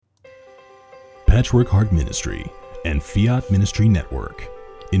Patchwork Heart Ministry and Fiat Ministry Network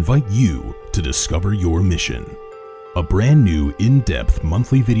invite you to discover your mission. A brand new in-depth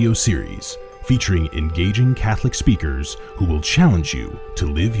monthly video series featuring engaging Catholic speakers who will challenge you to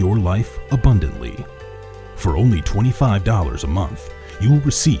live your life abundantly. For only $25 a month, you will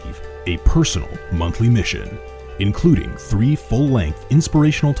receive a personal monthly mission, including 3 full-length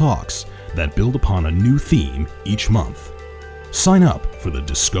inspirational talks that build upon a new theme each month. Sign up for the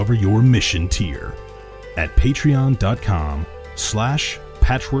Discover Your Mission tier at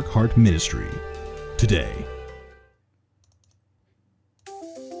patreon.com/Patchwork Heart Ministry today.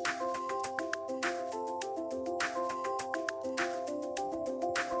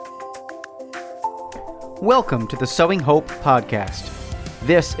 Welcome to the Sowing Hope podcast.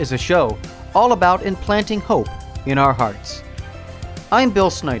 This is a show all about implanting hope in our hearts. I'm Bill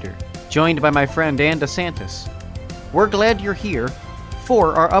Snyder, joined by my friend Ann DeSantis. We're glad you're here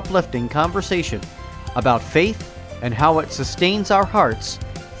for our uplifting conversation about faith and how it sustains our hearts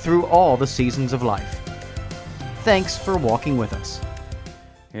through all the seasons of life. Thanks for walking with us.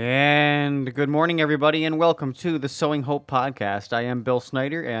 And good morning, everybody, and welcome to the Sowing Hope podcast. I am Bill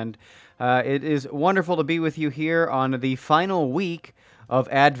Snyder, and it is wonderful to be with you here on the final week of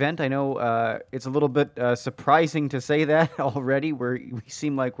Advent. I know it's a little bit surprising to say that already. We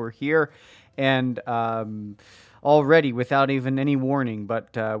seem like we're here, and already without even any warning,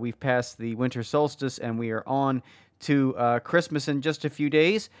 but we've passed the winter solstice, and we are on to Christmas in just a few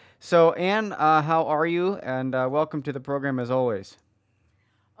days. So, Anne, how are you? And welcome to the program as always.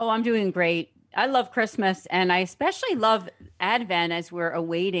 Oh, I'm doing great. I love Christmas, and I especially love Advent as we're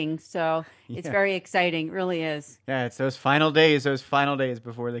awaiting. So it's very exciting. It really is. Yeah, it's those final days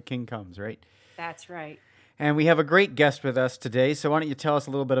before the King comes, right? That's right. And we have a great guest with us today. So why don't you tell us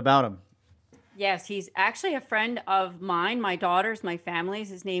a little bit about him? Yes, he's actually a friend of mine, my daughter's, my family's.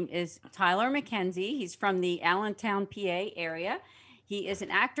 His name is Tyler McKenzie. He's from the Allentown, PA area. He is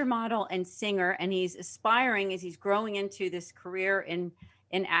an actor, model, and singer, and he's aspiring as he's growing into this career in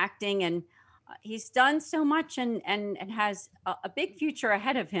acting, and he's done so much and has a big future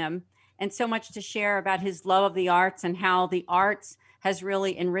ahead of him, and so much to share about his love of the arts and how the arts has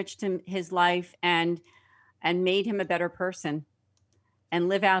really enriched his life and made him a better person and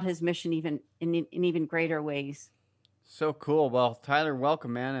live out his mission even in even greater ways. So cool. Well, Tyler,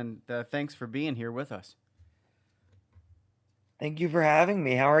 welcome, man, and thanks for being here with us. Thank you for having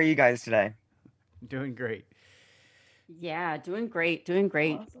me. How are you guys today? Doing great. Yeah, doing great.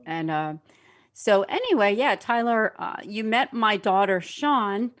 Awesome. And so anyway, yeah, Tyler, you met my daughter,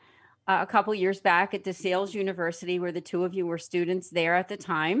 Sean, a couple years back at DeSales University, where the two of you were students there at the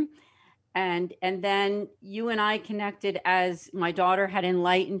time. And then you and I connected as my daughter had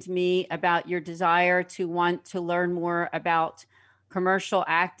enlightened me about your desire to want to learn more about commercial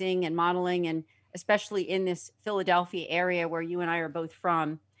acting and modeling, and especially in this Philadelphia area where you and I are both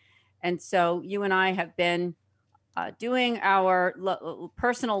from. And so you and I have been doing our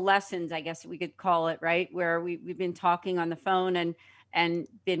personal lessons, I guess we could call it, right? Where we've been talking on the phone and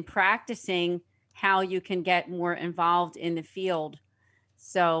been practicing how you can get more involved in the field.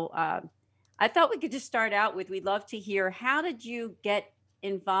 So I thought we could just start out with, we'd love to hear, how did you get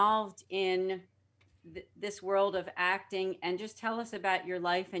involved in this world of acting, and just tell us about your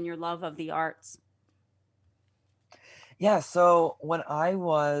life and your love of the arts. Yeah, so when I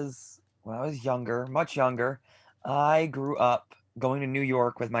was younger, much younger, I grew up going to New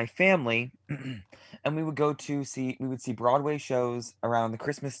York with my family, and we would see Broadway shows around the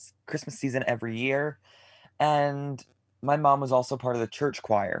Christmas season every year. And my mom was also part of the church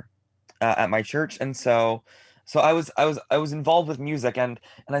choir at my church, and so I was involved with music, and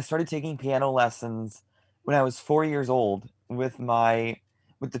I started taking piano lessons when I was 4 years old with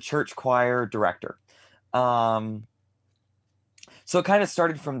the church choir director. So it kind of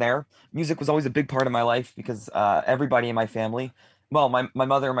started from there. Music was always a big part of my life because everybody in my family, well, my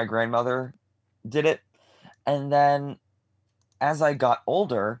mother and my grandmother did it. And then as I got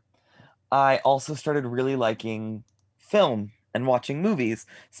older, I also started really liking film and watching movies,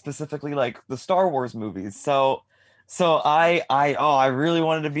 specifically like the Star Wars movies. So I really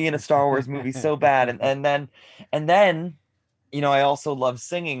wanted to be in a Star Wars movie so bad. And then, I also love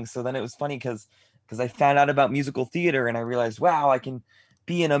singing. So then it was funny because I found out about musical theater, and I realized, wow, I can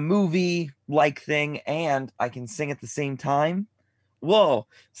be in a movie like thing and I can sing at the same time. Whoa.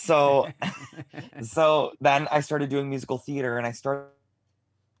 So then I started doing musical theater, and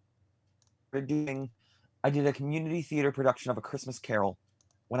I did a community theater production of A Christmas Carol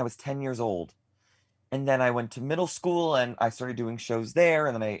when I was 10 years old. And then I went to middle school and I started doing shows there.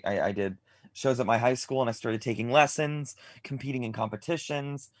 And then I did shows at my high school, and I started taking lessons, competing in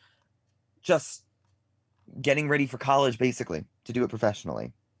competitions. just getting ready for college, basically, to do it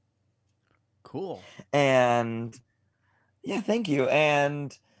professionally. Cool. And yeah, thank you.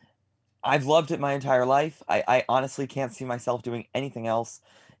 And I've loved it my entire life. I honestly can't see myself doing anything else.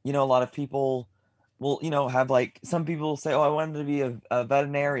 A lot of people will, have like, some people say, oh, I wanted to be a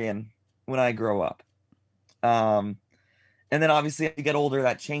veterinarian when I grow up. And then obviously as you get older,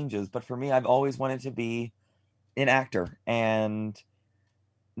 that changes. But for me, I've always wanted to be an actor, and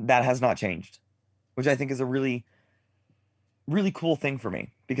that has not changed, which I think is a really, really cool thing for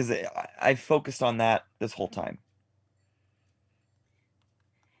me, because I've focused on that this whole time.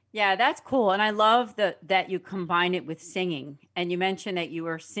 Yeah, that's cool. And I love that you combine it with singing. And you mentioned that you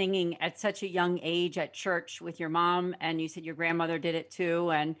were singing at such a young age at church with your mom, and you said your grandmother did it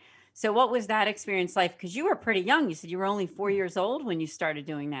too. And so what was that experience like? Because you were pretty young. You said you were only 4 years old when you started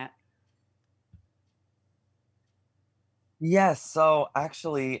doing that. Yes, so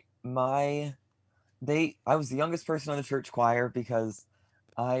actually I was the youngest person on the church choir, because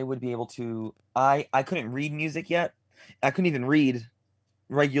I would be able to I couldn't read music yet. I couldn't even read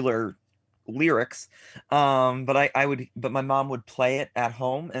regular lyrics. But my mom would play it at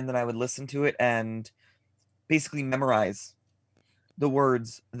home, and then I would listen to it and basically memorize the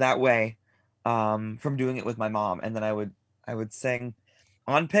words that way, from doing it with my mom. And then I would sing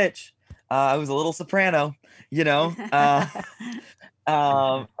on pitch. I was a little soprano, you know. And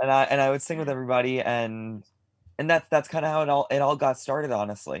I would sing with everybody, and that's kind of how it all got started,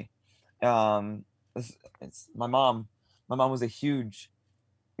 honestly. It's my mom. My mom was a huge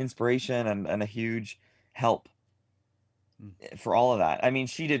inspiration and a huge help for all of that. I mean,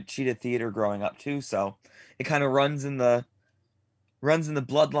 she did theater growing up too, so it kind of runs in the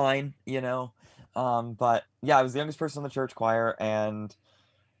bloodline, you know. But yeah, I was the youngest person in the church choir, and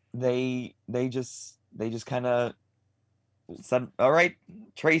they just kind of said, all right,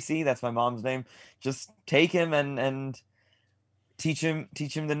 Tracy, that's my mom's name, just take him and teach him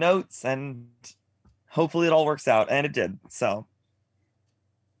the notes, and hopefully it all works out. And it did. So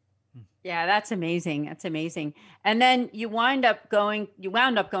Yeah, that's amazing. That's amazing. And then you wound up going to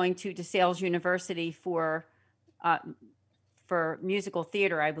DeSales University uh, for musical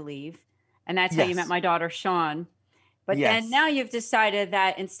theater, I believe. And that's how you met yes, my daughter, Sean. But then yes, now you've decided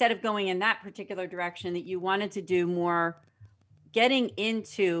that instead of going in that particular direction, that you wanted to do more getting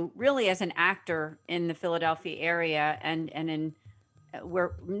into really as an actor in the Philadelphia area and in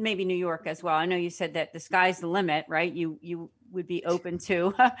where maybe New York as well. I know you said that the sky's the limit, right? You would be open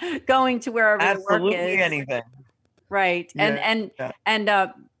to going to wherever the work absolutely is. anything. Right. And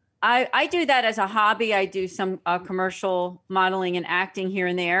Yeah, I do that as a hobby. I do some commercial modeling and acting here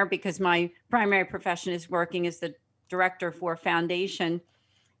and there because my primary profession is working as the director for a foundation,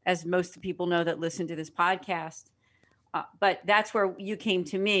 as most people know that listen to this podcast. But that's where you came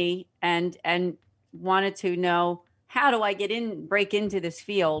to me and wanted to know, how do I break into this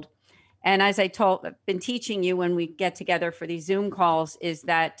field? And as been teaching you when we get together for these Zoom calls, is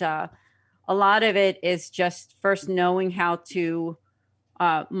that a lot of it is just first knowing how to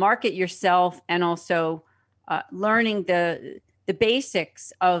market yourself, and also learning the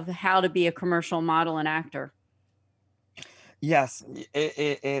basics of how to be a commercial model and actor. yes,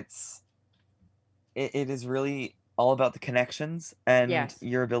 it is really all about the connections and Yes.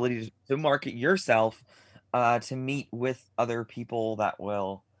 your ability to market yourself, to meet with other people that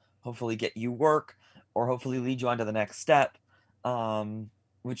will hopefully get you work, or hopefully lead you on to the next step, um,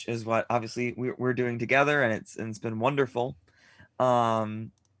 which is what obviously we're doing together, and it's been wonderful.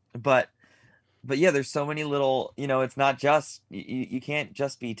 Um, but but yeah, there's so many little, it's not just you can't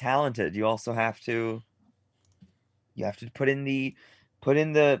just be talented. You have to put in the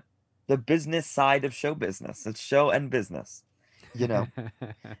business side of show business. It's show and business, you know.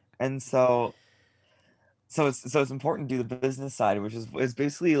 And so it's important to do the business side, which is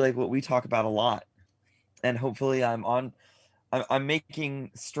basically like what we talk about a lot. And hopefully I'm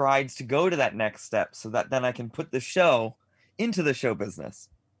making strides to go to that next step, so that then I can put the show into the show business,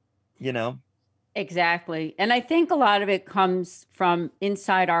 you know. Exactly. And I think a lot of it comes from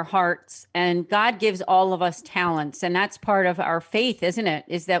inside our hearts, and God gives all of us talents. And that's part of our faith, isn't it?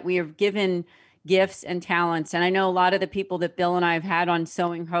 Is that we are given gifts and talents. And I know a lot of the people that Bill and I have had on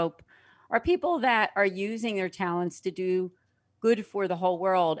Sowing Hope are people that are using their talents to do good for the whole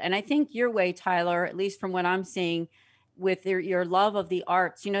world. And I think your way, Tyler, at least from what I'm seeing with your love of the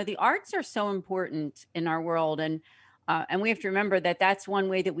arts, the arts are so important in our world. And we have to remember that that's one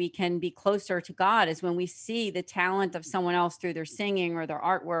way that we can be closer to God, is when we see the talent of someone else through their singing or their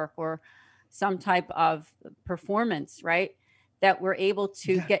artwork or some type of performance, right? That we're able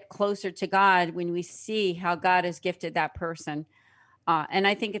to Yeah. get closer to God when we see how God has gifted that person. And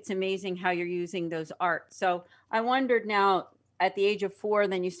I think it's amazing how you're using those art. So I wondered now, at the age of 4,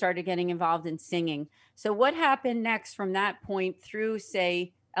 then you started getting involved in singing. So what happened next from that point through,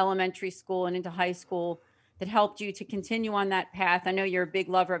 say, elementary school and into high school that helped you to continue on that path? I know you're a big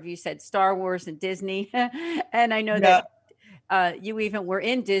lover of, you said, Star Wars and Disney. And I know Yeah. that you even were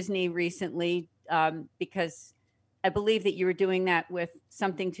in Disney recently, because I believe that you were doing that with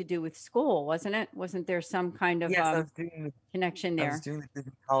something to do with school, wasn't it? Wasn't there some kind of Yes, connection I was there? doing the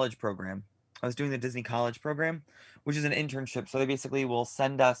Disney College program. I was doing the Disney College program, which is an internship. So they basically will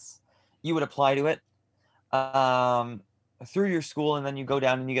send us, you would apply to it um, through your school, and then you go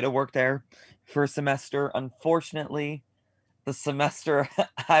down and you get to work there for a semester. Unfortunately, the semester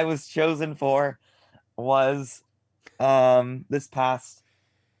I was chosen for was this past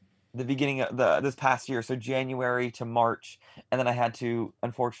the beginning of this past year, so January to March, and then I had to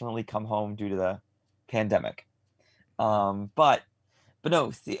unfortunately come home due to the pandemic. But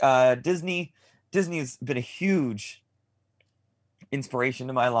no, Disney's been a huge inspiration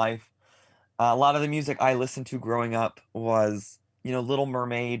to my life. A lot of the music I listened to growing up was, Little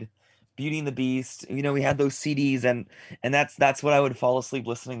Mermaid, Beauty and the Beast. We had those CDs, and that's what I would fall asleep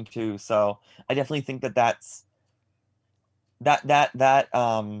listening to. So I definitely think that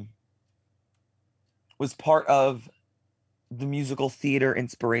was part of the musical theater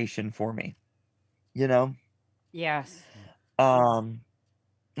inspiration for me. You know. Yes. Um,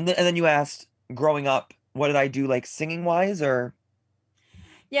 and then you asked, growing up, what did I do, like singing wise, or?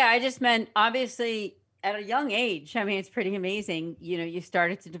 Yeah, I just meant, obviously, at a young age. I mean, it's pretty amazing. You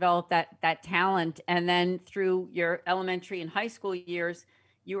started to develop that talent, and then through your elementary and high school years,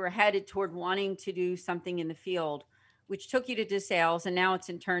 you were headed toward wanting to do something in the field, which took you to DeSales, and now it's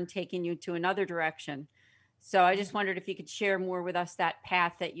in turn taking you to another direction. So I just wondered if you could share more with us that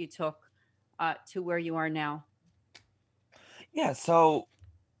path that you took to where you are now. Yeah, so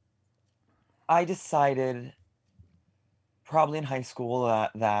I decided probably in high school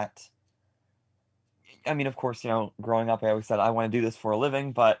that I mean, of course, growing up, I always said I want to do this for a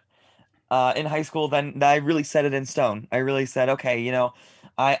living, but in high school, then I really set it in stone. I really said, okay,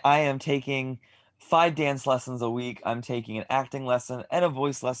 I am taking 5 dance lessons a week. I'm taking an acting lesson and a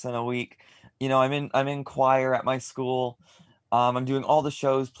voice lesson a week. I'm in choir at my school. I'm doing all the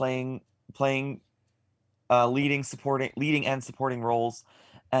shows, playing leading and supporting roles.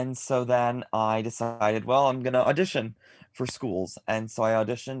 And so then I decided, well, I'm gonna audition for schools. And so I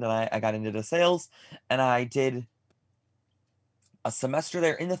auditioned, and I got into the sales, and I did a semester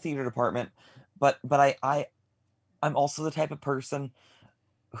there in the theater department. But I'm also the type of person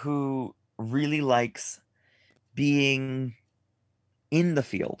who really likes being in the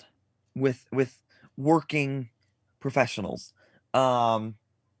field with working professionals. Um,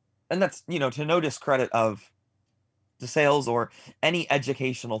 and that's, to no discredit of the sales or any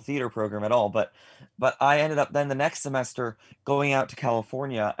educational theater program at all. But I ended up then the next semester going out to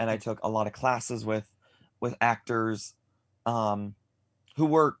California, and I took a lot of classes with actors um, who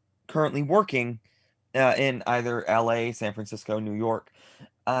were currently working in either LA, San Francisco, New York,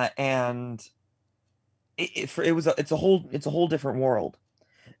 and it's a whole different world,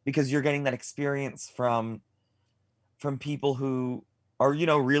 because you're getting that experience from people who are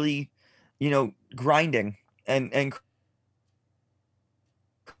really grinding and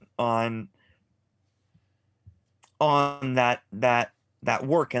on that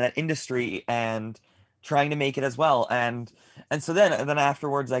work and that industry, and trying to make it as well. And so then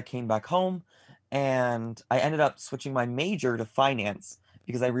afterwards I came back home, and I ended up switching my major to finance,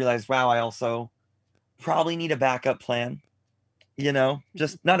 because I realized, wow, I also probably need a backup plan,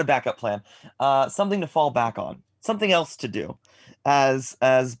 just not a backup plan, something to fall back on, something else to do, as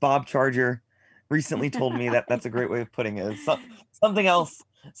Bob Charger recently told me, that's a great way of putting it, is something else,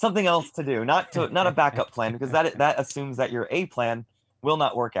 to do, not a backup plan, because that assumes that your A plan will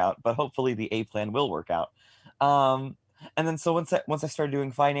not work out, but hopefully the A plan will work out. um and then so once I started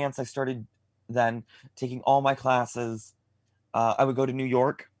doing finance, I started then taking all my classes. I would go to New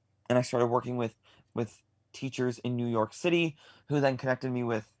York, and I started working with teachers in New York City, who then connected me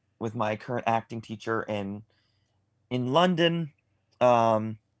with my current acting teacher in London.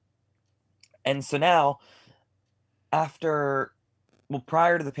 Um, and so now, after well,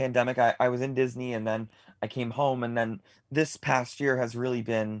 prior to the pandemic, I was in Disney, and then I came home, and then this past year has really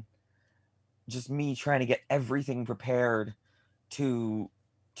been just me trying to get everything prepared to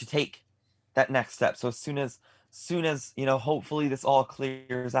take that next step. So as soon as hopefully this all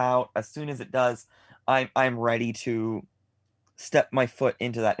clears out, as soon as it does, I'm ready to step my foot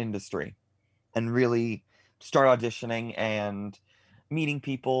into that industry and really start auditioning and meeting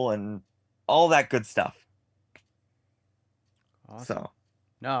people and all that good stuff. Awesome. So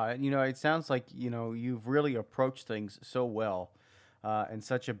No, it sounds like, you've really approached things so well, in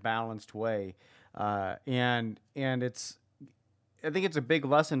such a balanced way. And I think it's a big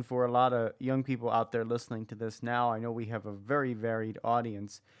lesson for a lot of young people out there listening to this now. I know we have a very varied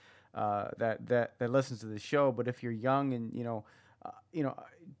audience, that listens to the show. But if you're young and uh, you know,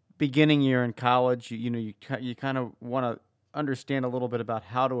 beginning year in college, you kind of want to understand a little bit about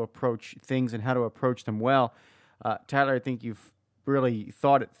how to approach things and how to approach them well. Tyler, I think you've really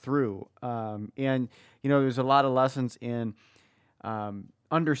thought it through, and there's a lot of lessons in,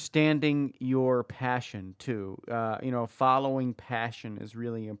 understanding your passion too. Following passion is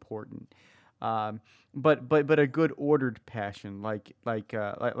really important. Um, but a good ordered passion, like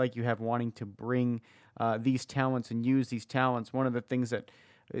you have, wanting to bring, these talents and use these talents. One of the things that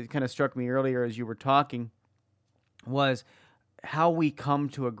kind of struck me earlier as you were talking was how we come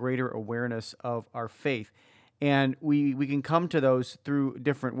to a greater awareness of our faith. And we can come to those through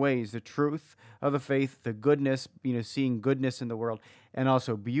different ways: the truth of the faith, the goodness, seeing goodness in the world, and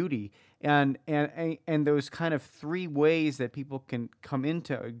also beauty. And those kind of three ways that people can come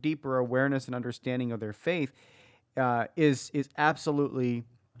into a deeper awareness and understanding of their faith, is absolutely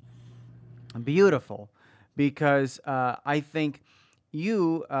beautiful, because I think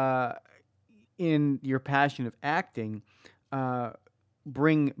you, in your passion of acting, uh,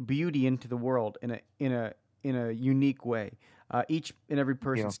 bring beauty into the world in a unique way. Each and every you know,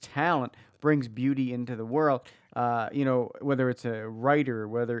 person's talent brings beauty into the world. Whether it's a writer,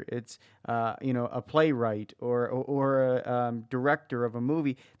 whether it's a playwright, or a, director of a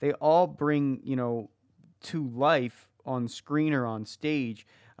movie, they all bring, to life on screen or on stage,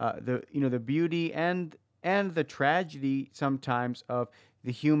 the beauty and the tragedy sometimes of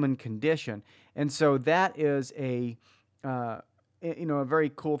the human condition. And so that is uh, a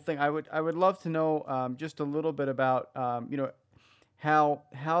very cool thing. I would love to know, just a little bit about,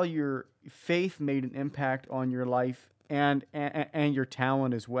 how your faith made an impact on your life, and your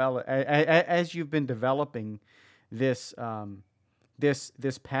talent as well, as you've been developing this,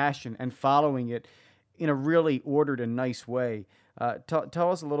 this passion and following it in a really ordered and nice way.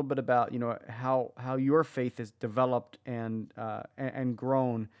 Tell us a little bit about, how your faith has developed and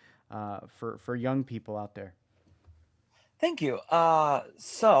grown, for young people out there. thank you.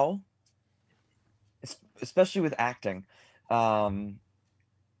 So especially with acting, um,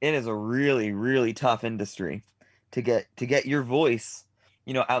 it is a really, really tough industry to get your voice,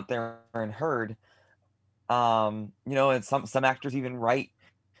 out there and heard. And some actors even write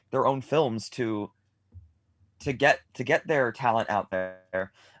their own films to get their talent out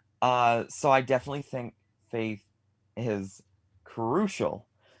there. So I definitely think faith is crucial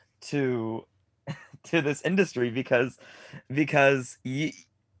to to this industry, because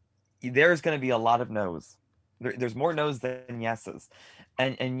there's going to be a lot of no's. There's more no's than yeses,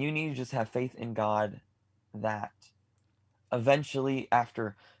 and you need to just have faith in God that eventually,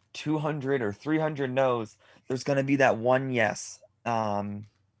 after 200 or 300 no's, there's going to be that one yes,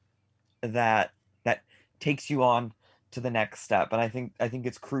 that takes you on to the next step. And I think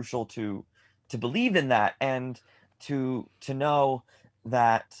it's crucial to believe in that, and to know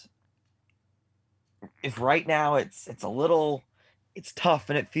that if right now it's tough,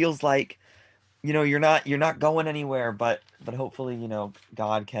 and it feels like, you're not going anywhere, but hopefully,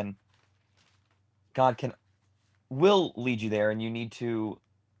 God can will lead you there, and you need to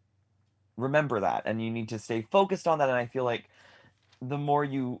remember that, and you need to stay focused on that. And I feel like the more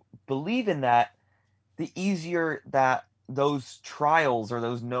you believe in that, the easier that those trials or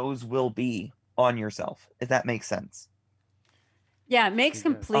those no's will be on yourself, if that makes sense. Yeah, it makes It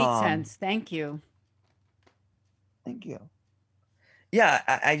does. complete um sense. Thank you. Thank you. Yeah,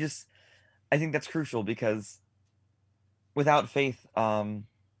 I think that's crucial, because without faith,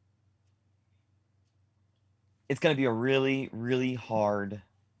 it's going to be a really, really hard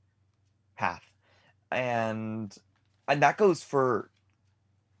path. And and that goes for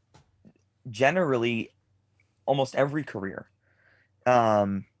generally almost every career.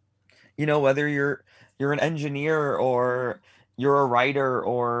 um Whether you're an engineer, or you're a writer,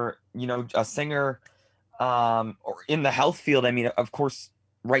 or a singer, or in the health field. I mean, of course,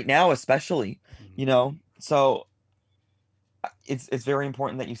 right now especially. Mhm. So it's very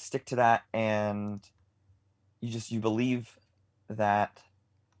important that you stick to that, and you believe that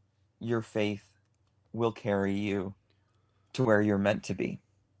your faith will carry you to where you're meant to be.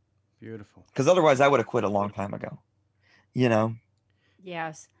 Beautiful. Because otherwise, I would have quit a long time ago. You know.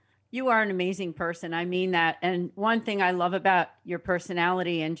 Yes. You are an amazing person. I mean that. And one thing I love about your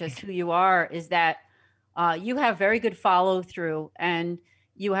personality and just who you are is that you have very good follow through, and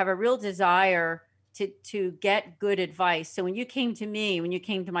you have a real desire to get good advice. So when you came to me, when you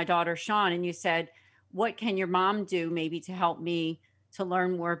came to my daughter Sean, and you said, "What can your mom do maybe to help me to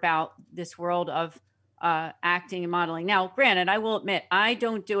learn more about this world of acting and modeling?" Now, granted, I will admit I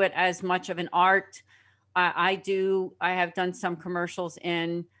don't do it as much of an art. I do. I have done some commercials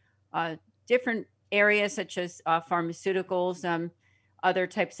in different areas, such as pharmaceuticals, other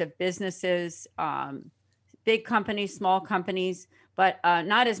types of businesses, big companies, small companies, but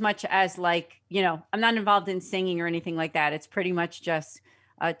not as much as like, I'm not involved in singing or anything like that. It's pretty much just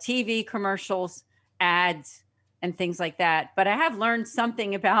TV commercials, ads, and things like that. But I have learned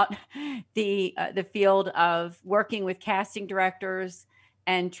something about the field of working with casting directors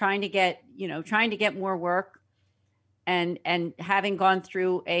and trying to get more work, and having gone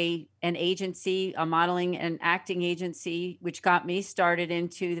through an agency, a modeling and acting agency, which got me started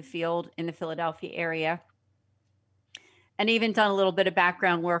into the field in the Philadelphia area, and even done a little bit of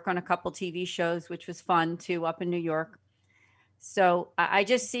background work on a couple TV shows, which was fun too, up in New York. So I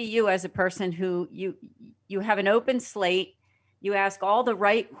just see you as a person who you have an open slate. You ask all the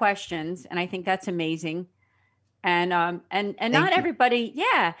right questions, and I think that's amazing. And not Thank you. everybody,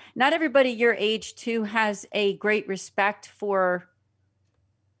 not everybody your age too has a great respect for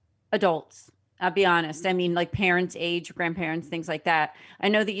adults. I'll be honest. I mean, like parents' age, grandparents, things like that. I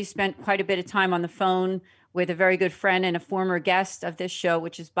know that you spent quite a bit of time on the phone with a very good friend and a former guest of this show,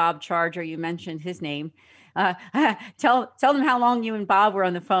 which is Bob Charger. You mentioned his name. Tell them how long you and Bob were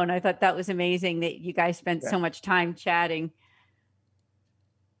on the phone. I thought that was amazing that you guys spent so much time chatting.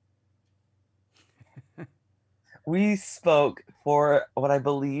 We spoke for what I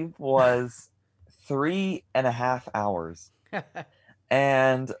believe was 3.5 hours.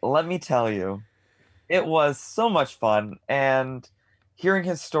 And let me tell you, it was so much fun. And hearing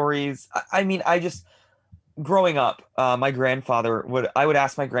his stories, I mean, growing up, I would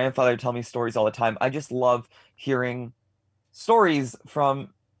ask my grandfather to tell me stories all the time. I just love hearing stories and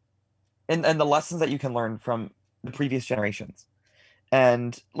the lessons that you can learn from the previous generations.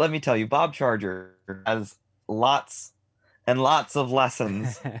 And let me tell you, Bob Charger has lots and lots of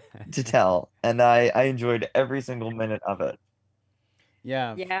lessons to tell, and I enjoyed every single minute of it.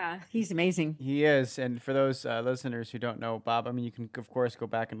 Yeah, he's amazing. He is. And for those listeners who don't know Bob, I mean, you can, of course, go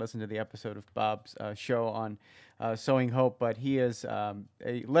back and listen to the episode of Bob's show on Sowing Hope, but he is a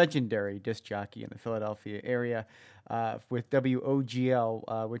legendary disc jockey in the Philadelphia area with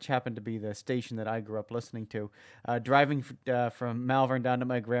WOGL, which happened to be the station that I grew up listening to, driving from Malvern down to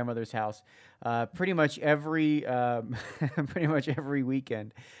my grandmother's house pretty much every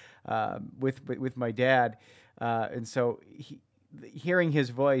weekend with my dad. And so hearing his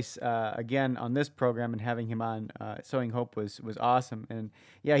voice again on this program and having him on Sowing Hope was awesome. And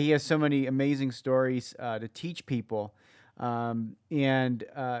yeah, he has so many amazing stories to teach people, and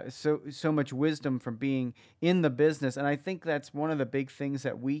so much wisdom from being in the business. And I think that's one of the big things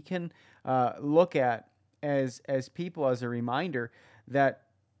that we can look at as people, as a reminder that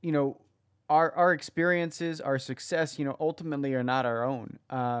our experiences, our success, ultimately are not our own.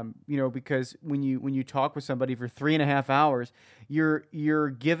 Because when you talk with somebody for 3.5 hours, you're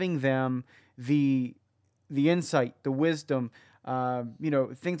giving them the insight, the wisdom,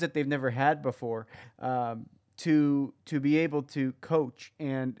 things that they've never had before, to be able to coach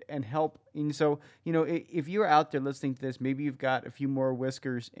and help. And so, if you're out there listening to this, maybe you've got a few more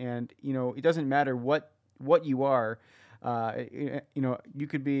whiskers, and it doesn't matter what you are. You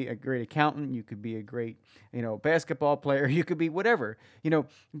could be a great accountant, you could be a great, basketball player, you could be whatever,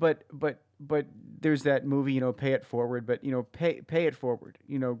 but there's that movie, Pay It Forward, but, pay it forward,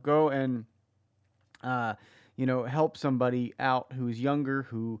 go and, help somebody out who's younger,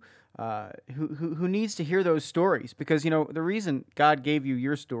 who needs to hear those stories, because, the reason God gave you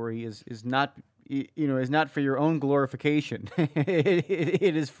your story is not for your own glorification.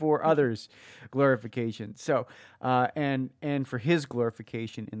 It is for others' glorification. So, and for His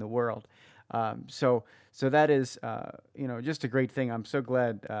glorification in the world. So that is, just a great thing. I'm so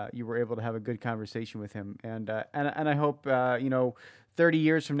glad you were able to have a good conversation with him, and I hope 30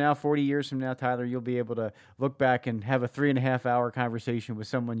 years from now, 40 years from now, Tyler, you'll be able to look back and have a 3.5 hour conversation with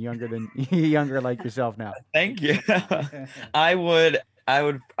someone younger like yourself now. Thank you. I would,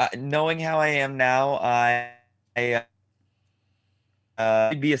 knowing how I am now, it'd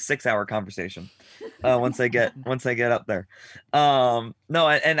be a 6-hour conversation once I get up there. No,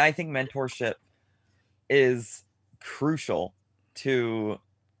 and I think mentorship is crucial to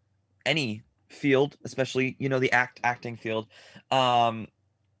any field, especially the acting field. One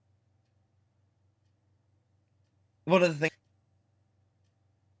of the things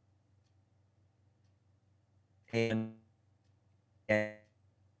and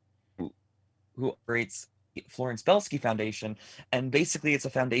who operates Florence Belsky Foundation, and basically it's a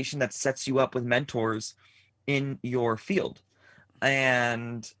foundation that sets you up with mentors in your field.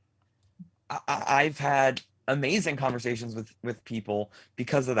 And I've had amazing conversations with people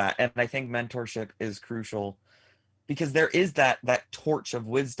because of that, and I think mentorship is crucial because there is that torch of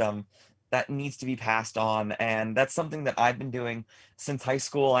wisdom that needs to be passed on, and that's something that I've been doing since high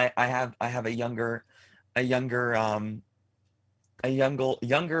school. I have a younger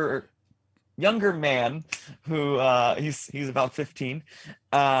man who he's about 15,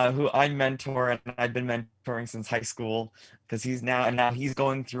 who I mentor, and I've been mentoring since high school because now he's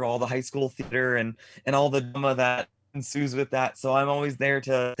going through all the high school theater and all the drama that ensues with that. So I'm always there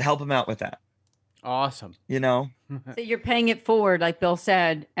to help him out with that. Awesome. You know? So you're paying it forward, like Bill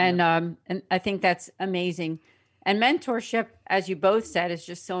said, and I think that's amazing. And mentorship, as you both said, is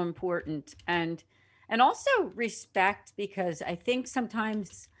just so important, and also respect, because I think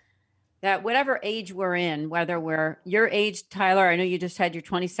sometimes that whatever age we're in, whether we're your age, Tyler, I know you just had your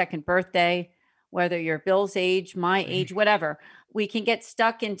 22nd birthday, whether you're Bill's age, my age, whatever, we can get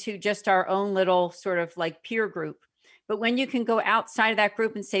stuck into just our own little sort of like peer group. But when you can go outside of that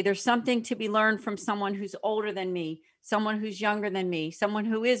group and say, there's something to be learned from someone who's older than me, someone who's younger than me, someone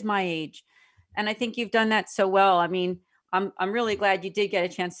who is my age. And I think you've done that so well. I mean, I'm really glad you did get a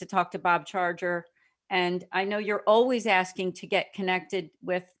chance to talk to Bob Charger. And I know you're always asking to get connected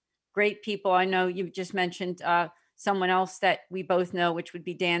with great people. I know you just mentioned someone else that we both know, which would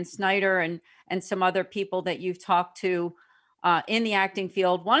be Dan Snyder, and some other people that you've talked to in the acting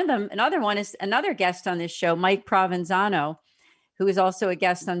field. One of them, another one is another guest on this show, Mike Provenzano, who is also a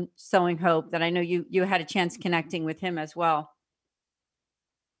guest on Sowing Hope, that I know you had a chance connecting with him as well.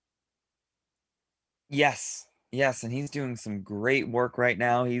 Yes, and he's doing some great work right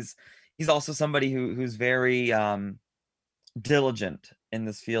now. He's also somebody who's very diligent in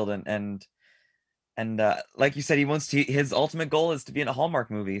this field, and like you said, his ultimate goal is to be in a Hallmark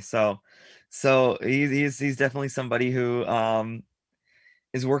movie. So he's definitely somebody who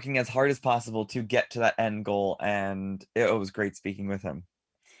is working as hard as possible to get to that end goal, and it was great speaking with him.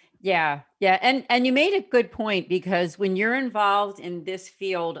 Yeah. And you made a good point, because when you're involved in this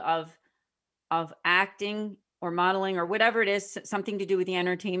field of acting or modeling or whatever it is, something to do with the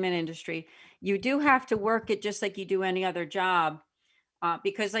entertainment industry, you do have to work it just like you do any other job.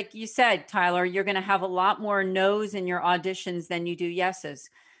 Because like you said, Tyler, you're going to have a lot more no's in your auditions than you do yeses.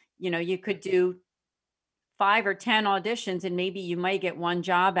 You could do 5 or 10 auditions and maybe you might get one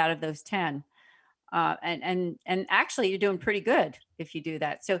job out of those 10. And actually you're doing pretty good if you do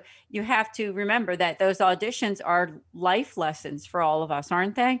that. So you have to remember that those auditions are life lessons for all of us,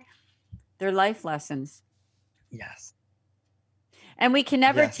 aren't they? They're life lessons. Yes. And we can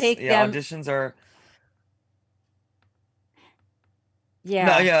never take them. Auditions are. Yeah.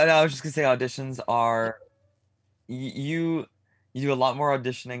 No, I was just gonna say auditions are. You do a lot more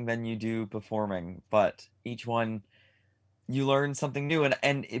auditioning than you do performing, but each one you learn something new,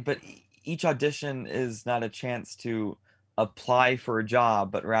 but each audition is not a chance to apply for a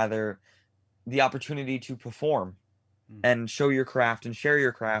job, but rather the opportunity to perform and show your craft and share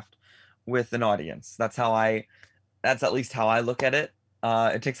your craft with an audience. That's at least how I look at it.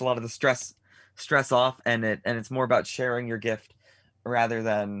 It takes a lot of the stress off, and it's more about sharing your gift rather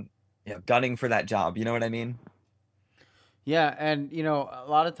than gunning for that job. You know what I mean? Yeah, and a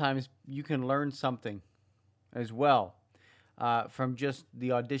lot of times you can learn something as well from just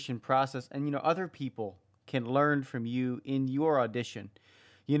the audition process, and other people can learn from you in your audition.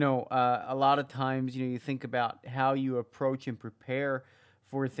 A lot of times you think about how you approach and prepare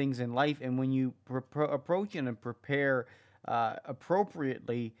for things in life, and when you approach and prepare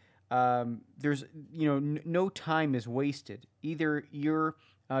appropriately, there's no time is wasted. Either you're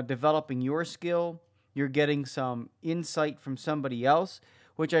developing your skill, you're getting some insight from somebody else,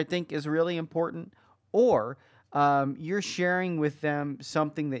 which I think is really important, or you're sharing with them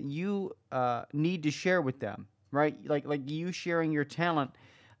something that you need to share with them, right? Like you sharing your talent.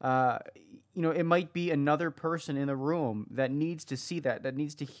 It might be another person in the room that needs to see that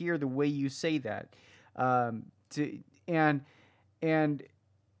needs to hear the way you say that, and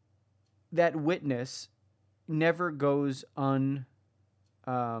that witness never goes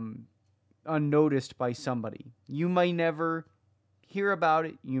unnoticed by somebody. You may never hear about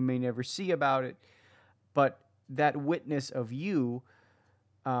it, you may never see about it, but that witness of you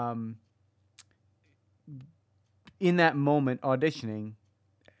in that moment auditioning,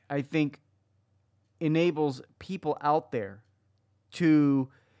 I think, enables people out there to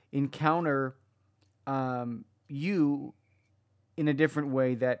encounter you in a different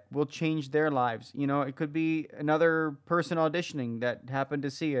way that will change their lives. You know, it could be another person auditioning that happened to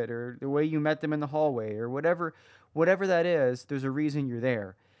see it, or the way you met them in the hallway, or whatever that is. There's a reason you're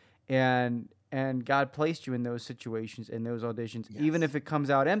there, and God placed you in those situations, in those auditions. Even if it comes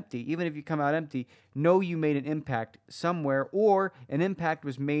out empty, even if you come out empty, know you made an impact somewhere, or an impact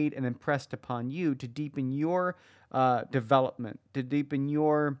was made and impressed upon you to deepen your development, to deepen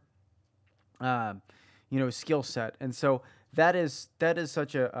your skill set. And so that is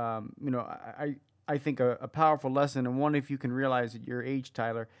such a I think a powerful lesson, and one, if you can realize at your age,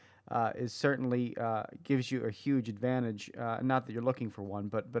 Tyler, is certainly gives you a huge advantage. Not that you're looking for one,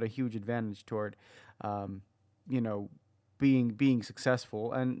 but a huge advantage toward being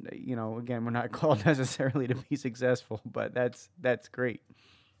successful. And again, we're not called necessarily to be successful, but that's great.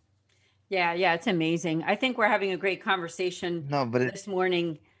 Yeah, it's amazing. I think we're having a great conversation this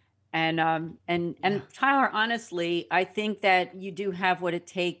morning. And Tyler, honestly, I think that you do have what it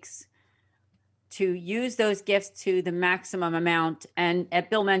takes to use those gifts to the maximum amount. And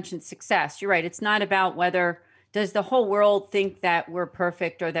Bill mentioned success. You're right. It's not about whether does the whole world think that we're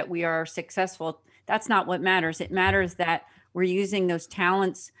perfect or that we are successful. That's not what matters. It matters that we're using those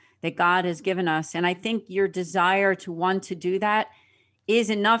talents that God has given us. And I think your desire to want to do that is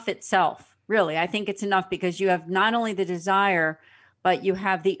enough itself. Really, I think it's enough, because you have not only the desire, but you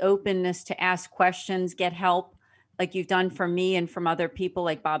have the openness to ask questions, get help, like you've done for me and from other people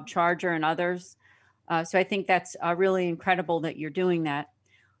like Bob Charger and others. So I think that's really incredible that you're doing that.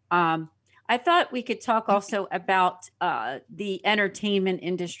 I thought we could talk also about the entertainment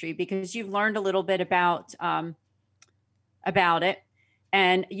industry, because you've learned a little bit about it.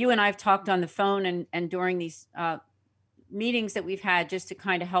 And you and I've talked on the phone and during these meetings that we've had, just to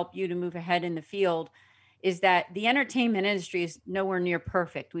kind of help you to move ahead in the field, is that the entertainment industry is nowhere near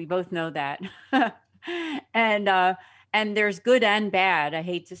perfect. We both know that. And there's good and bad. I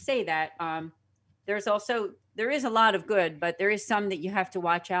hate to say that. There is a lot of good, but there is some that you have to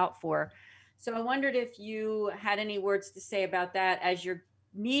watch out for. So I wondered if you had any words to say about that as you're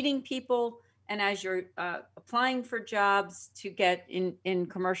meeting people and as you're applying for jobs to get in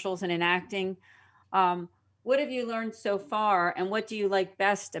commercials and in acting. What have you learned so far, and what do you like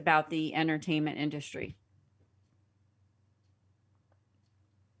best about the entertainment industry?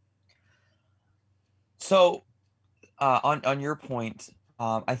 So on your point,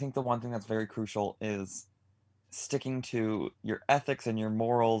 I think the one thing that's very crucial is sticking to your ethics and your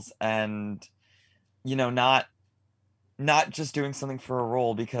morals, and not just doing something for a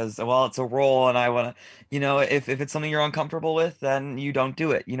role because, well, it's a role and I want to, if it's something you're uncomfortable with, then you don't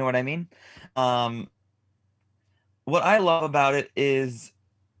do it. You know what I mean? What I love about it is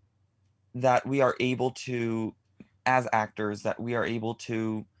that we are able to, as actors, that we are able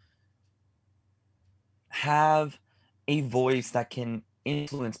to have a voice that can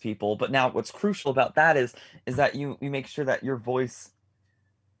influence people. But now what's crucial about that is that you make sure that your voice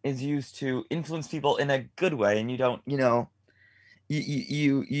is used to influence people in a good way, and you don't, you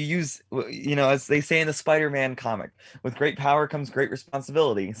use, as they say in the Spider-Man comic, with great power comes great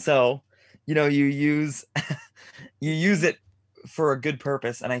responsibility. So, you use you use it for a good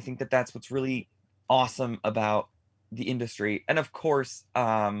purpose, and I think that that's what's really awesome about the industry. And of course,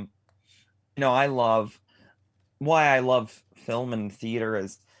 why I love film and theater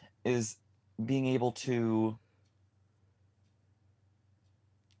is being able to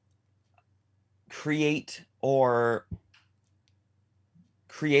create an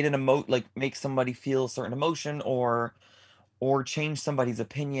make somebody feel a certain emotion, or change somebody's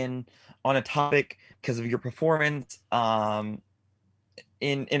opinion on a topic because of your performance,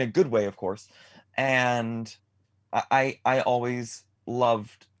 in a good way, of course. And I always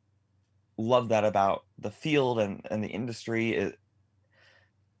loved that about the field and the industry,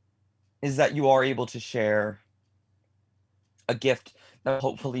 is that you are able to share a gift that will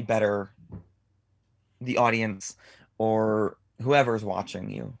hopefully better the audience or whoever's watching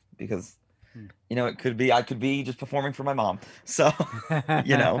you, because it could be I could be just performing for my mom, so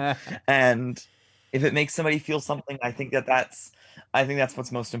and if it makes somebody feel something, I think that's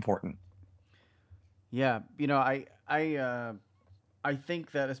what's most important. Yeah, I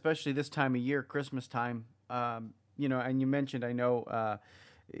think that especially this time of year, Christmas time, and you mentioned, I know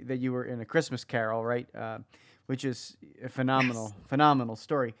that you were in A Christmas Carol, right? Which is a phenomenal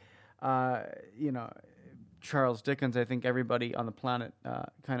story. Charles Dickens, I think everybody on the planet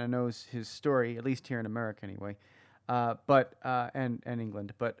kind of knows his story, at least here in America anyway. But and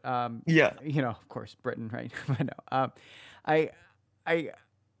England, but of course, Britain, right? But no,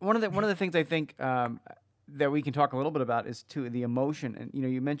 one of the things I think that we can talk a little bit about is the emotion, and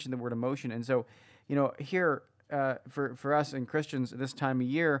you mentioned the word emotion, and so here for us and Christians at this time of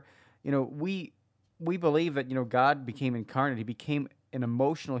year, we believe that God became incarnate. He became an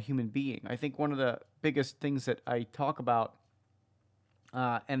emotional human being. I think one of the biggest things that I talk about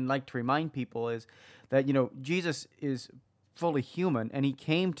and like to remind people is that Jesus is fully human, and he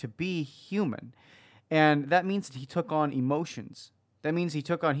came to be human, and that means that he took on emotions. That means he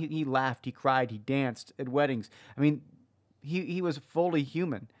laughed, he cried, he danced at weddings. I mean, he was fully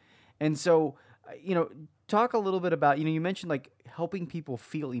human. And so, talk a little bit about, you mentioned like helping people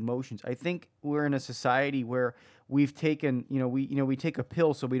feel emotions. I think we're in a society where we've taken, we take a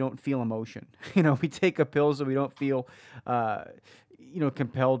pill so we don't feel emotion. We take a pill so we don't feel,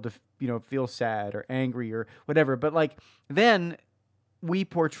 compelled to, feel sad or angry or whatever. But like, then we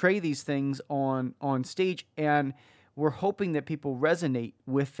portray these things on stage, and we're hoping that people resonate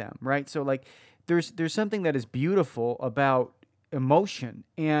with them, right? So like, there's something that is beautiful about emotion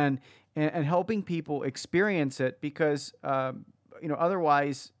and helping people experience it, because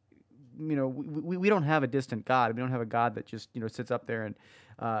otherwise, we don't have a distant God. We don't have a God that just sits up there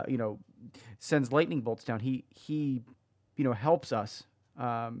and sends lightning bolts down. He helps us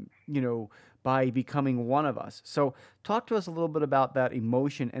by becoming one of us. So talk to us a little bit about that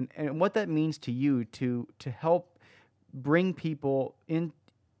emotion and what that means to you to help bring people in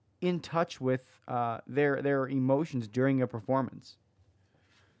touch with their emotions during a performance.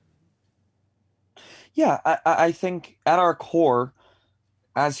 Yeah, I think at our core,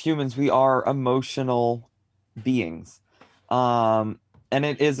 as humans, we are emotional beings. And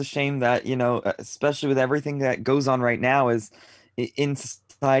it is a shame that, especially with everything that goes on right now, is in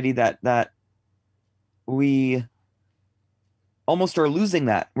society that we almost are losing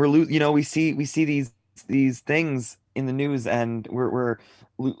that. We see these things in the news, and we're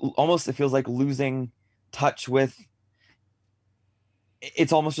almost, it feels like, losing touch with.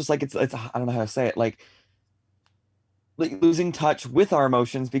 It's almost just like it's I don't know how to say it, like losing touch with our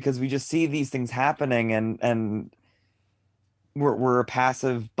emotions, because we just see these things happening, and we're a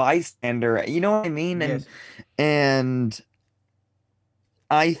passive bystander. You know what I mean? Yes. And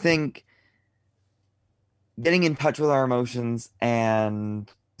I think getting in touch with our emotions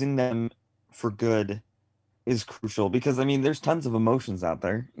and using them for good is crucial, because I mean, there's tons of emotions out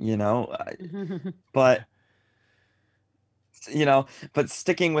there, but but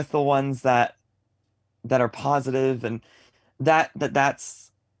sticking with the ones that are positive, and that's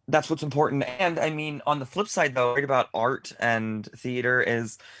what's important. And I mean, on the flip side, though, right, about art and theater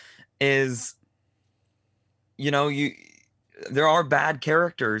is you there are bad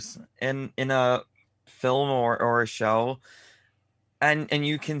characters in a film or a show, and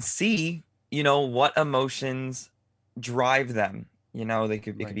you can see what emotions drive them. It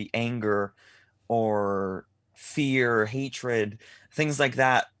could Right. be anger or fear, hatred, things like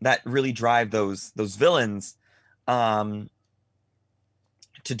that really drive those villains to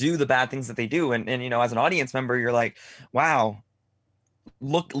do the bad things that they do. And as an audience member, you're like, wow,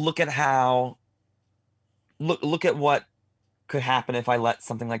 look at how look at what could happen if I let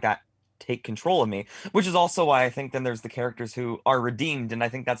something like that take control of me. Which is also why I think then there's the characters who are redeemed, and I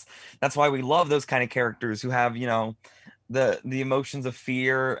think that's why we love those kind of characters who have the emotions of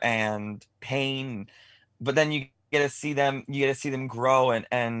fear and pain, but then you get to see them grow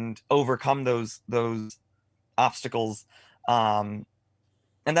and overcome those obstacles, and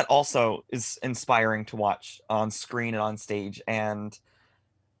that also is inspiring to watch on screen and on stage. And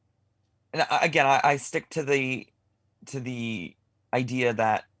again, I stick to the idea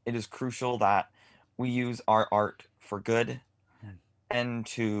that it is crucial that we use our art for good and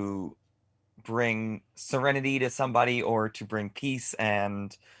to bring serenity to somebody, or to bring peace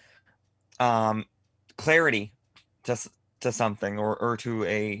and clarity to something, or to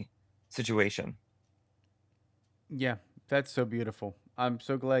a situation. Yeah, that's so beautiful. I'm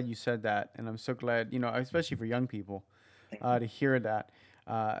so glad you said that, and I'm so glad, especially for young people, to hear that,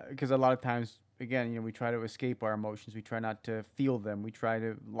 because a lot of times, again, we try to escape our emotions. We try not to feel them. We try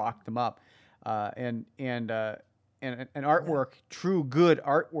to lock them up, and artwork, true good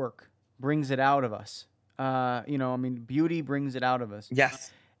artwork, brings it out of us. I mean, beauty brings it out of us.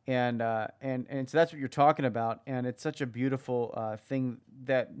 Yes. And so that's what you're talking about, and it's such a beautiful thing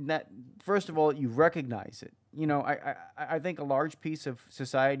that first of all, you recognize it. I think a large piece of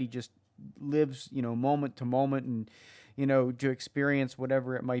society just lives moment to moment, and to experience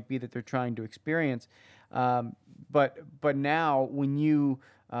whatever it might be that they're trying to experience. But now when you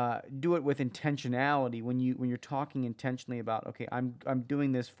do it with intentionality, when you're talking intentionally about, okay, I'm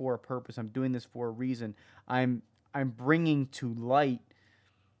doing this for a purpose, I'm doing this for a reason, I'm bringing to light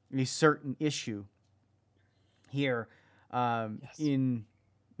a certain issue here, Yes. in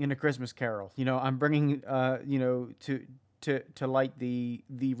in A Christmas Carol. I'm bringing to light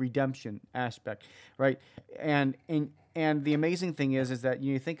the redemption aspect, right? And the amazing thing is that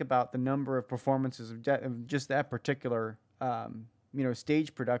you think about the number of performances of just that particular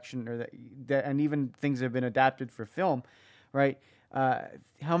stage production, or that and even things that have been adapted for film, right?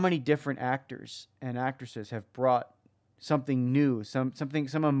 How many different actors and actresses have brought something new, some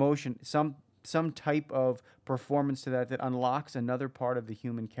emotion, some type of performance to that unlocks another part of the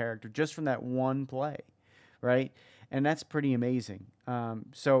human character just from that one play, right? And that's pretty amazing.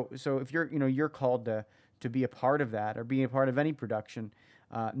 So if you're called to be a part of that, or being a part of any production,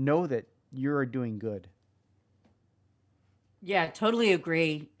 know that you're doing good. Yeah, totally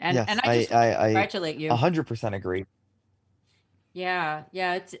agree. And Yes, I just want to congratulate I you. 100% agree. Yeah,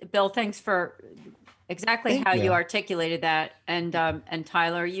 yeah. It's Bill. Thanks for exactly Thank how you you. articulated that, and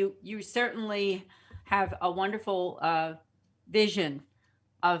Tyler, you certainly have a wonderful vision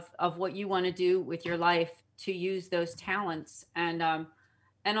of what you want to do with your life to use those talents. And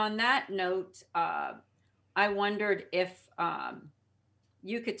on that note, I wondered if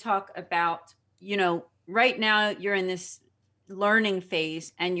you could talk about, right now you're in this learning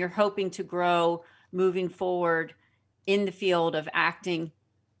phase and you're hoping to grow moving forward in the field of acting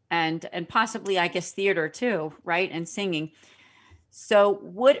and possibly, I guess, theater too, right? And singing. So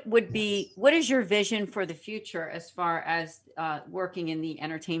Yes. what is your vision for the future as far as working in the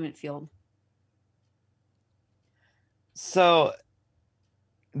entertainment field? So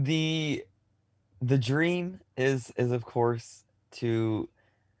the the dream is of course to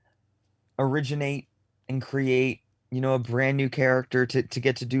originate and create, a brand new character, to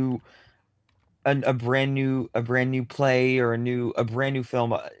get to do a brand new play, or a brand new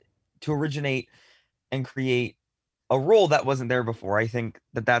film, to originate and create a role that wasn't there before. I think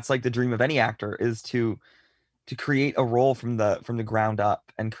that that's like the dream of any actor, is to create a role from the ground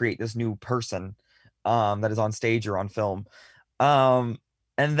up and create this new person, that is on stage or on film. Um,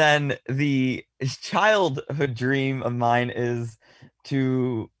 and then the childhood dream of mine is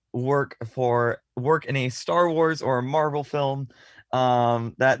to work in a Star Wars or a Marvel film.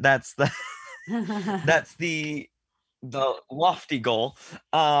 That's the that's the lofty goal.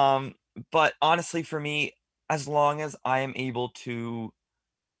 But honestly, for me, as long as I am able to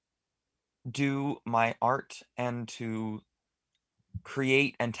do my art and to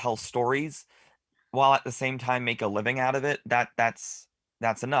create and tell stories, while at the same time make a living out of it, that's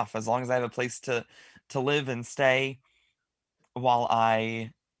enough. As long as I have a place to live and stay while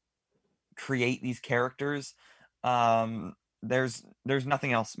I create these characters, there's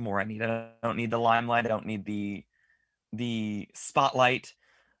nothing else more I need. I don't need the limelight. I don't need the spotlight.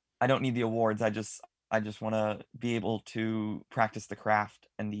 I don't need the awards. I just want to be able to practice the craft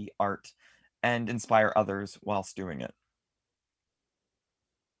and the art and inspire others whilst doing it.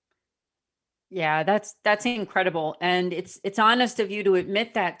 Yeah, that's incredible, and it's honest of you to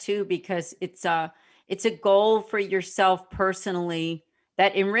admit that too, because it's a goal for yourself personally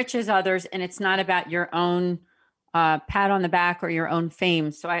that enriches others, and it's not about your own pat on the back or your own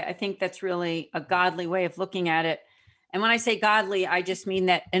fame. So I think that's really a godly way of looking at it. And when I say godly, I just mean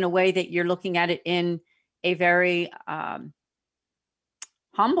that in a way that you're looking at it in a very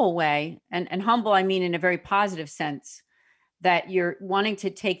humble way, and humble, I mean in a very positive sense, that you're wanting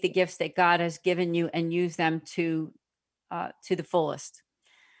to take the gifts that God has given you and use them to the fullest.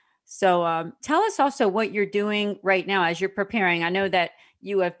 So tell us also what you're doing right now as you're preparing. I know that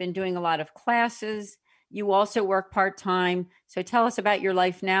you have been doing a lot of classes. You also work part time. So tell us about your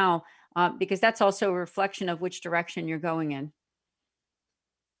life now, because that's also a reflection of which direction you're going in.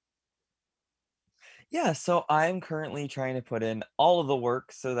 Yeah, so I'm currently trying to put in all of the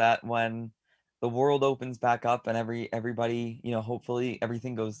work so that when the world opens back up and everybody, hopefully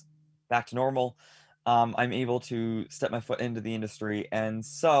everything goes back to normal, I'm able to step my foot into the industry. And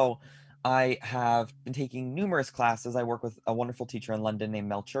so I have been taking numerous classes. I work with a wonderful teacher in London named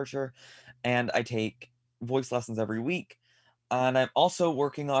Mel Churcher, and I take voice lessons every week. And I'm also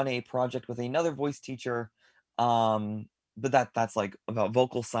working on a project with another voice teacher, um, but that's like about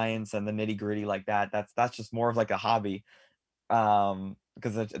vocal science and the nitty-gritty like that. That's just more of like a hobby,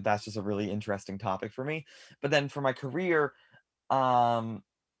 because that's just a really interesting topic for me. But then for my career, um,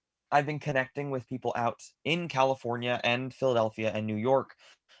 I've been connecting with people out in California and Philadelphia and New York,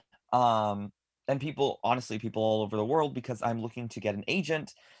 um, and people, honestly, people all over the world, because I'm looking to get an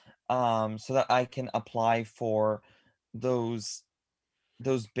agent, so that I can apply for those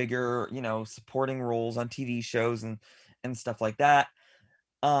those bigger, supporting roles on TV shows and stuff like that.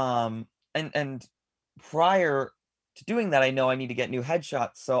 Um, and prior to doing that, I know I need to get new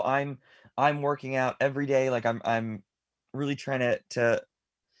headshots, so I'm working out every day. Like I'm really trying to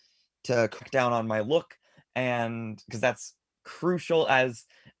to crack down on my look, and because that's crucial, as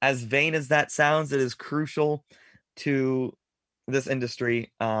vain as that sounds, it is crucial to this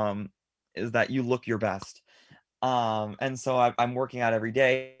industry, is that you look your best. And so I'm working out every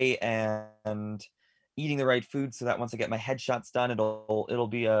day and eating the right food so that once I get my headshots done, it'll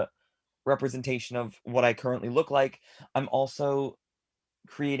be a representation of what I currently look like. I'm also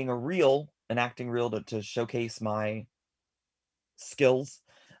creating an acting reel to showcase my skills.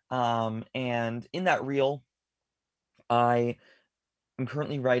 And in that reel, I am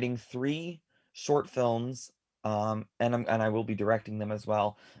currently writing 3 short films, and I will be directing them as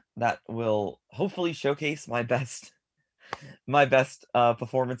well, that will hopefully showcase my best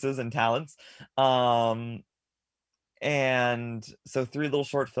performances and talents. Um, and so 3 little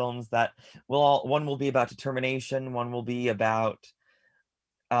short films that one will be about determination, one will be about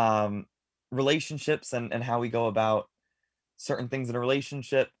um, relationships and how we go about certain things in a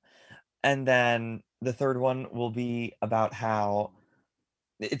relationship, and then the third one will be about how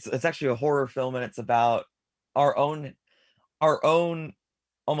it's actually a horror film, and it's about our own our own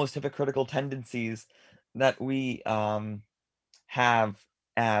almost hypocritical tendencies that we have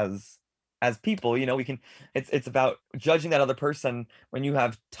as people. We can it's about judging that other person when you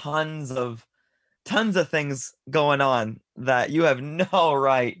have tons of things going on that you have no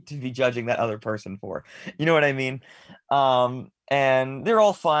right to be judging that other person for. You know what I mean? And they're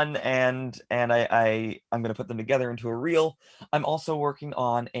all fun, and I'm gonna put them together into a reel. I'm also working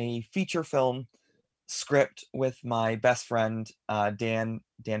on a feature film script with my best friend, Dan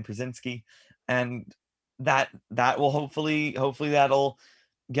Przinski, and that will hopefully that'll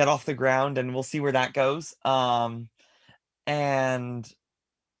get off the ground, and we'll see where that goes. And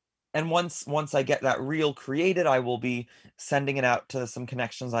once I get that reel created, I will be sending it out to some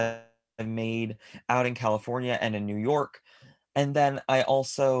connections I've made out in California and in New York. And then I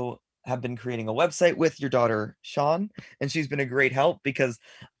also have been creating a website with your daughter, Sean, and she's been a great help because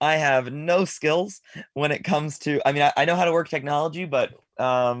I have no skills when it comes to, I mean, I know how to work technology, but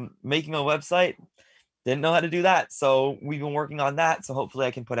making a website, didn't know how to do that. So we've been working on that. So hopefully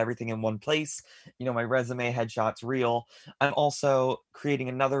I can put everything in one place. My resume, headshots, reel. I'm also creating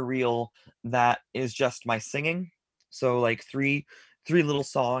another reel that is just my singing. So like three little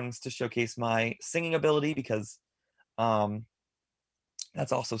songs to showcase my singing ability, because um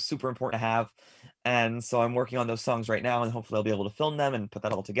that's also super important to have. And so I'm working on those songs right now, and hopefully I'll be able to film them and put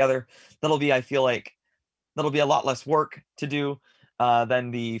that all together. I feel like that'll be a lot less work to do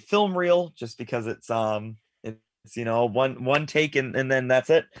than the film reel, just because it's one take, and then that's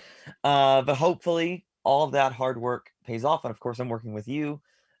it. But hopefully all of that hard work pays off, and of course I'm working with you,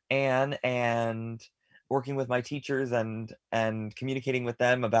 and working with my teachers, and communicating with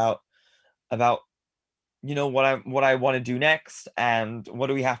them about what I want to do next, and what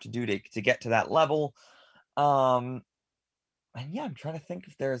do we have to do to get to that level. Um, and yeah, I'm trying to think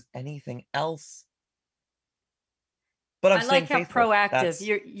if there's anything else. But I'm I like staying how faithful. proactive That's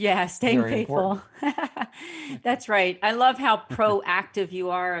you're. Yeah, staying very important. faithful. That's right. I love how proactive you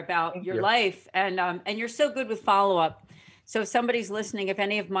are about Thank your you. life, and you're so good with follow up. So if somebody's listening, if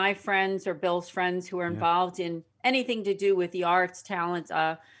any of my friends or Bill's friends who are Yeah. involved in anything to do with the arts, talent,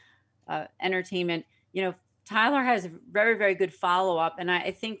 entertainment, Tyler has very, very good follow up, and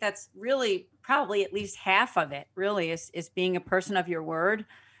I think that's really probably at least half of it. Really, is being a person of your word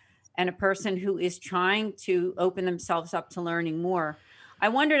and a person who is trying to open themselves up to learning more. I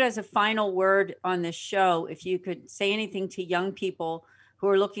wondered, as a final word on this show, if you could say anything to young people who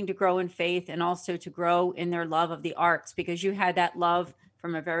are looking to grow in faith and also to grow in their love of the arts, because you had that love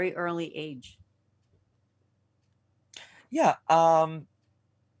from a very early age. Yeah,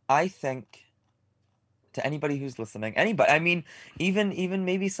 I think, to anybody who's listening, anybody, I mean, even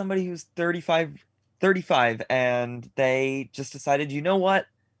maybe somebody who's 35, and they just decided, you know what?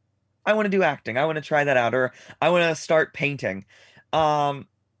 I want to do acting. I want to try that out, or I want to start painting. Um,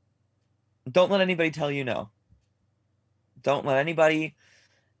 don't let anybody tell you no. Don't let anybody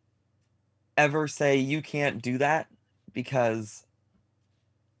ever say you can't do that, because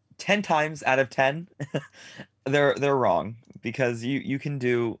 10 times out of 10 they're wrong, because you can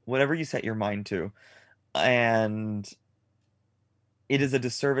do whatever you set your mind to, and it is a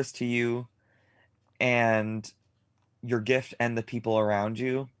disservice to you and your gift and the people around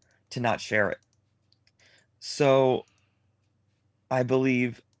you to not share it. So I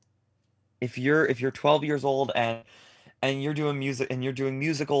believe, if you're 12 years old, and you're doing music, and you're doing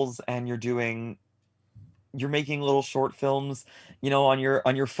musicals, and you're making little short films, on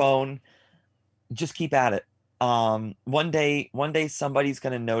your phone, just keep at it. One day somebody's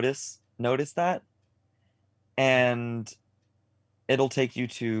going to notice that, and it'll take you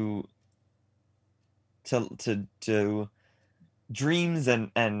to dreams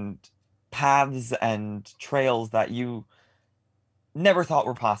and paths and trails that you never thought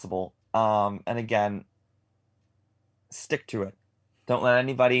were possible. And again, stick to it. Don't let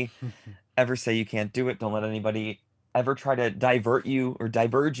anybody ever say you can't do it. Don't let anybody ever try to divert you or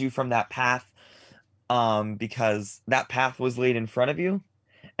diverge you from that path, because that path was laid in front of you.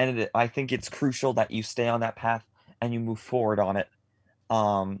 And I think it's crucial that you stay on that path and you move forward on it,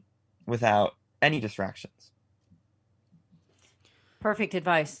 without any distractions. Perfect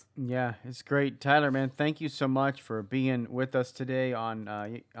advice. Yeah, it's great. Tyler, man, thank you so much for being with us today on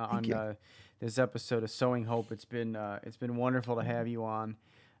this episode of Sowing Hope. It's been wonderful to have you on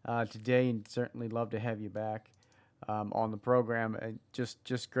today, and certainly love to have you back on the program.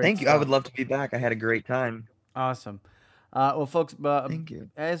 Just great. Thank you. I would love to be back. I had a great time. Awesome. Well, folks, Thank you.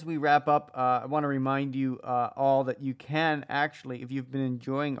 as we wrap up, I want to remind you all that you can actually, if you've been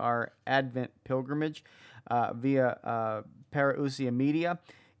enjoying our Advent pilgrimage via Parousia Media,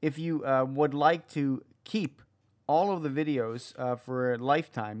 if you would like to keep all of the videos for a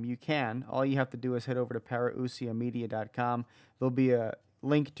lifetime, you can. All you have to do is head over to parousiamedia.com. There'll be a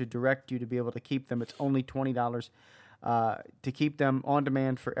link to direct you to be able to keep them. It's only $20 to keep them on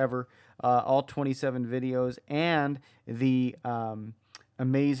demand forever. All 27 videos and the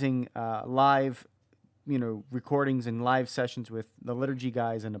amazing live, recordings and live sessions with the liturgy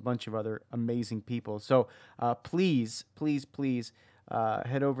guys and a bunch of other amazing people. So please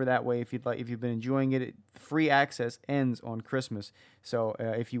head over that way if you'd like. If you've been enjoying it, free access ends on Christmas. So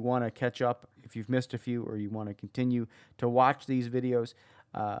if you want to catch up, if you've missed a few, or you want to continue to watch these videos,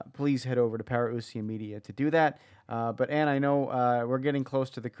 please head over to Parousia Media to do that. But Ann, I know we're getting close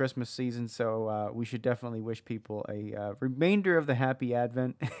to the Christmas season, so we should definitely wish people a remainder of the happy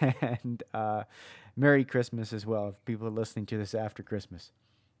Advent and Merry Christmas as well, if people are listening to this after Christmas.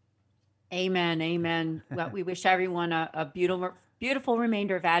 Amen. Amen. Well, we wish everyone a beautiful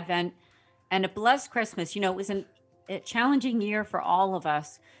remainder of Advent and a blessed Christmas. It was a challenging year for all of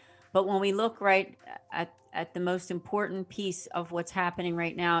us, but when we look right at the most important piece of what's happening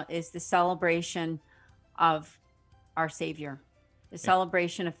right now is the celebration of our Savior, the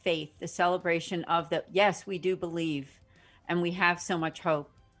celebration of faith, the celebration of that. Yes, we do believe, and we have so much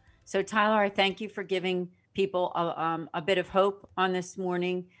hope. So Tyler, I thank you for giving people a bit of hope on this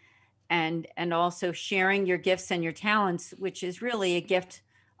morning, and also sharing your gifts and your talents, which is really a gift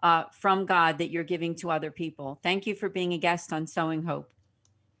from God that you're giving to other people. Thank you for being a guest on Sowing Hope.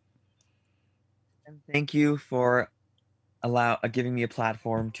 And thank you for giving me a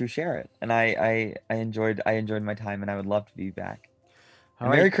platform to share it. And I enjoyed my time, and I would love to be back.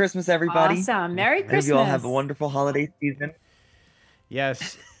 Merry Christmas, everybody. Awesome. Merry Christmas. I hope you all have a wonderful holiday season.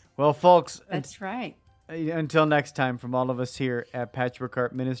 Yes. Well, folks, that's right. Until next time, from all of us here at Patchwork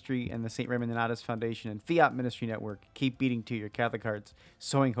Heart Ministry and the St. Raymond Donatus Foundation and Fiat Ministry Network, keep beating to your Catholic hearts,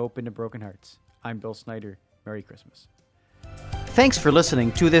 sowing hope into broken hearts. I'm Bill Snyder. Merry Christmas. Thanks for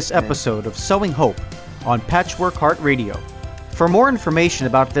listening to this episode of Sowing Hope on Patchwork Heart Radio. For more information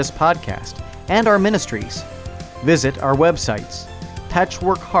about this podcast and our ministries, visit our websites,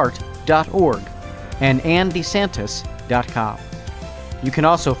 patchworkheart.org and andesantis.com. You can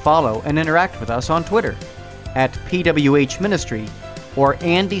also follow and interact with us on Twitter at PWH Ministry or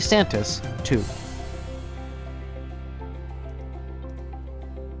Andy Santis 2.